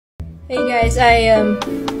Hey guys,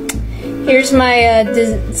 here's my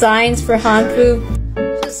designs for Hanfu.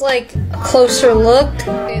 Just like a closer look.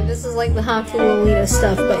 Okay, this is like the Hanfu Lolita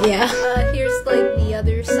stuff, but yeah. Here's like the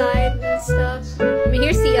other side and stuff. I mean,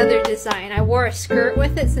 here's the other design. I wore a skirt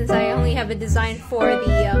with it since I only have a design for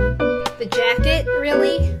the jacket,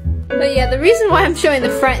 really. But yeah, the reason why I'm showing the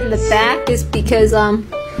front and the back is because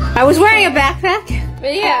I was wearing a backpack.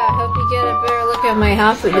 But yeah, I hope you get a better look at my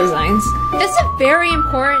Hanfu designs. Just a very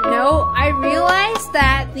important note, I realized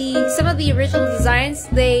that some of the original designs,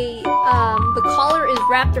 the collar is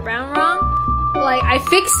wrapped around wrong. Like, I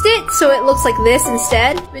fixed it so it looks like this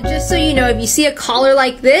instead. But just so you know, if you see a collar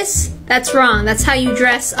like this, that's wrong. That's how you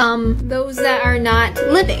dress those that are not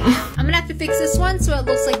living. I'm gonna have to fix this one so it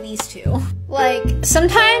looks like these two. Like,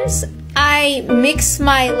 sometimes I mix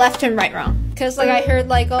my left and right wrong. Because like I heard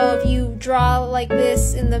like, oh, if you draw like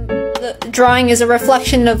this in the drawing is a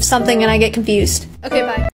reflection of something, and I get confused. Okay, bye.